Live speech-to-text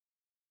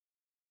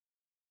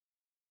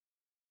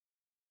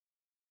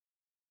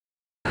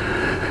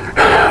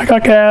I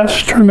got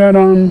gas, turn that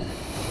on.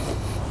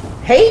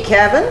 Hey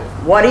Kevin,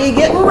 what are you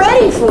getting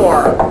ready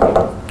for?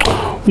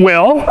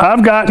 Well,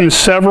 I've gotten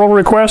several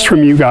requests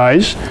from you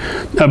guys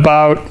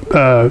about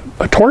a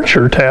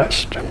torture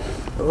test.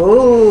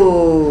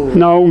 Ooh.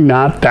 No,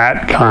 not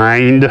that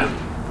kind.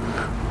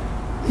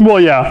 Well,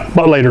 yeah,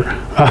 but later.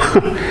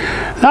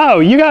 No,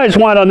 you guys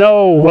want to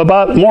know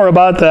more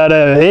about that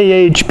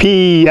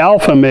AHP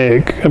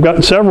AlphaMIG. I've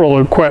gotten several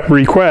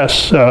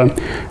requests.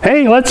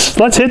 Hey,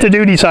 let's hit the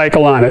duty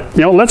cycle on it.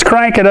 You know, let's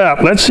crank it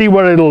up. Let's see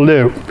what it'll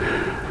do.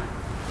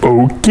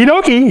 Okie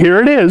dokie,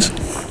 here it is.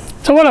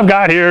 So what I've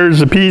got here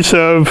is a piece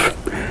of,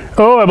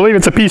 I believe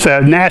it's a piece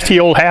of nasty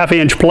old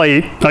half-inch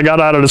plate I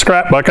got out of the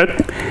scrap bucket,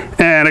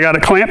 and I got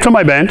it clamped to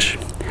my bench.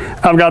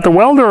 I've got the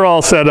welder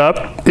all set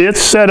up.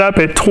 It's set up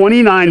at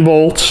 29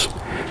 volts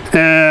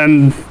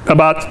and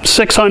about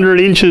 600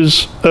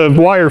 inches of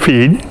wire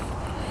feed,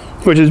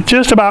 which is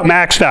just about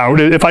maxed out.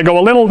 If I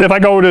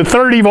go to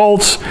 30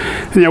 volts,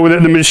 you know,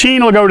 the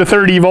machine will go to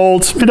 30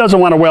 volts. It doesn't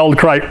want to weld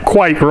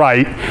quite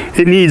right.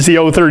 It needs the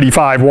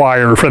 035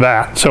 wire for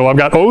that. So I've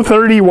got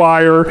 030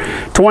 wire,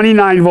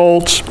 29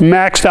 volts,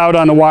 maxed out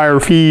on the wire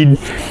feed.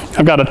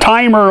 I've got a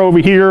timer over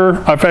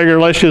here. I figure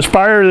let's just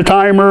fire the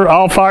timer,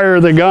 I'll fire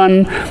the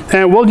gun,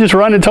 and we'll just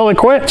run until it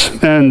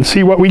quits and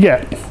see what we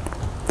get.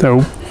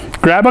 So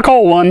grab a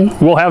cold one,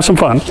 we'll have some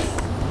fun.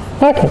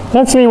 Okay,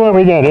 let's see what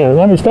we get here.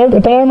 Let me start the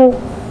timer.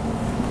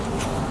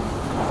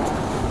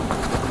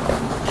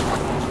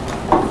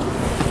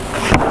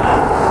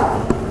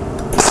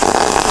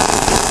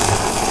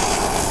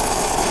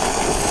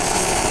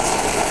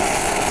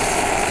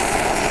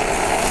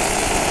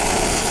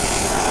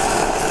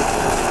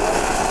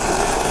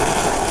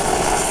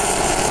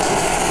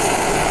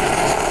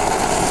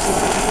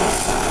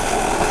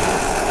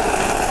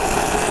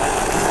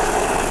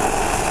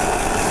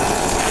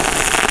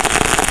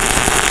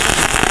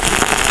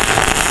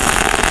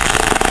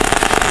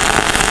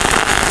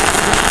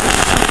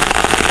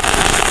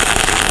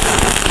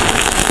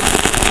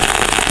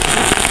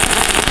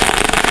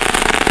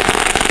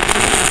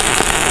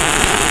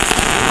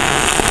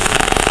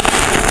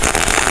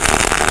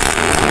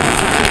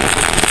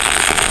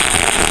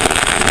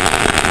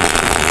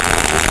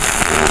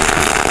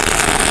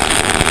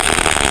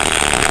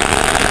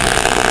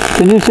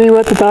 Can you see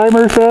what the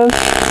timer says?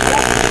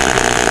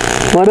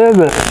 What is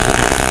it?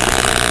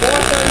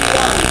 431.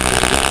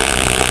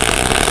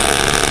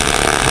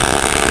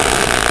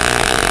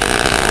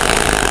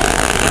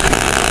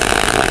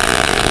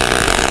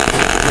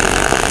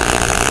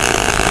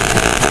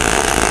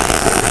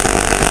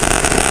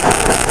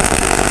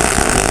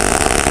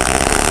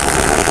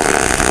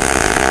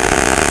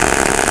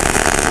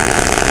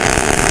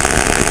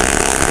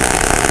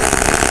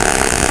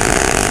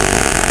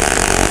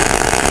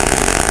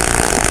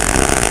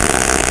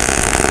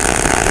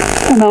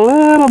 And a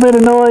little bit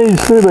of noise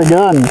through the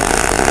gun.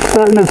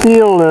 Starting to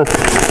feel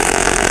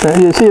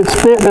you see it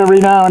spitting every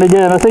now and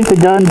again. I think the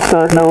gun's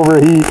starting to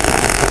overheat.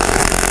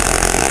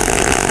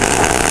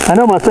 I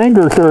know my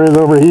finger sure is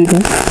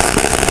overheating.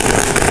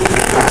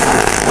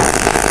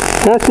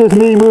 That's just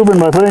me moving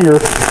my finger.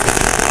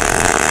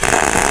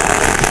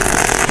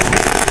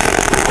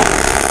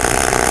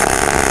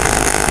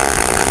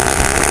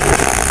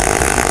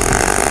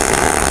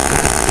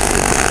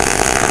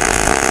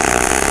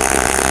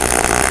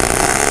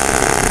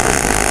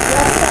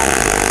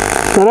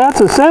 So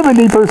that's a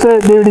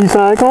 70% duty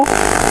cycle.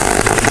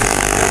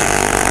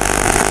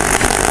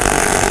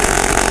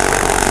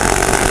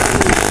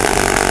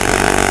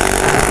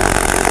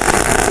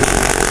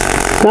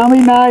 Tell me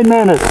 9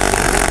 minutes. 8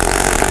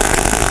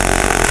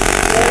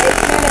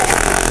 minutes.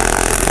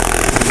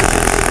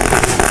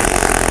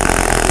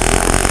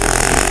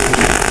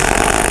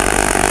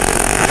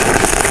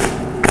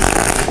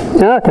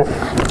 Yeah, okay.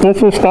 Let's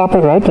just stop it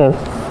right there.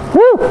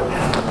 Woo!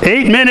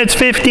 8 minutes,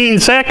 15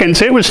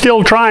 seconds, it was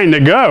still trying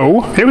to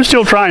go. It was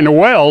still trying to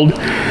weld,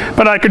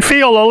 but I could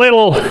feel a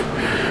little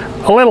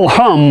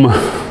hum,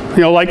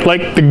 you know, like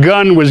the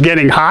gun was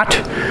getting hot.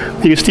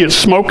 You could see it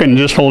smoking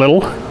just a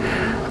little.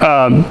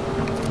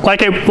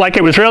 Like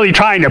it was really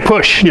trying to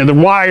push. You know, the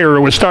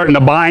wire was starting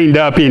to bind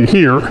up in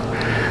here.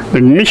 The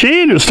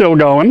machine is still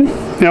going.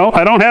 You know,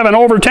 I don't have an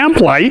over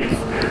temp light.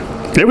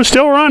 It was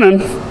still running.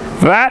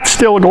 That's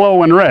still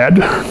glowing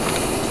red.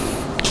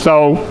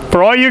 So,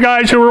 for all you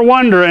guys who are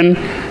wondering,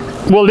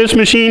 will this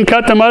machine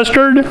cut the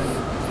mustard?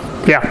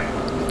 Yeah,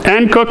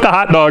 and cook the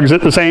hot dogs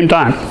at the same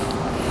time.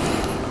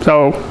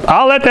 So,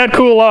 I'll let that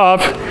cool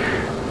off.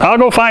 I'll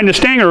go find a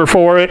stinger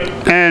for it,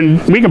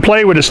 and we can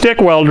play with the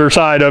stick welder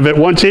side of it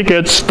once it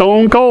gets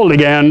stone cold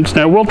again.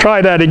 And we'll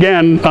try that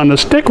again on the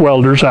stick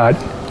welder side.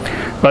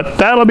 But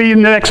that'll be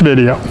in the next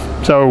video.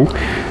 So,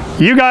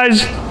 you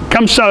guys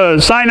come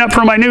sign up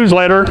for my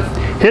newsletter.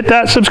 Hit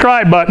that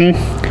subscribe button.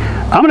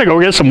 I'm going to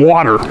go get some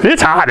water.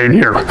 It's hot in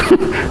here.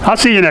 I'll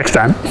see you next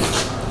time.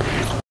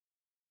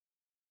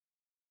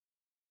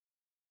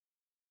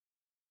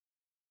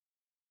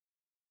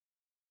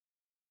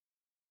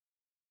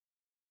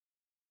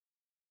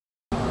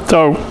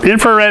 So,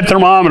 infrared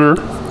thermometer.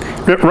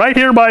 right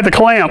here by the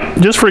clamp,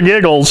 just for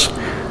giggles,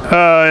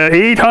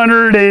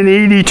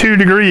 882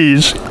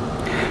 degrees.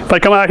 If I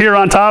come out here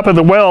on top of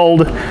the weld,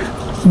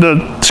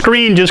 the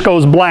screen just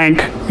goes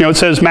blank. You know, it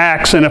says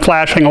max and a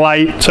flashing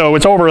light, so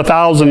it's over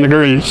 1,000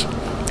 degrees,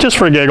 just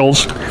for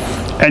giggles.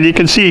 And you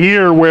can see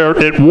here where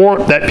it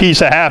warped that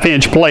piece of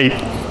 1/2-inch plate.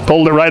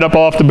 Pulled it right up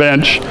off the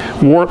bench,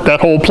 warped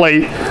that whole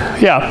plate.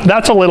 Yeah,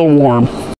 that's a little warm.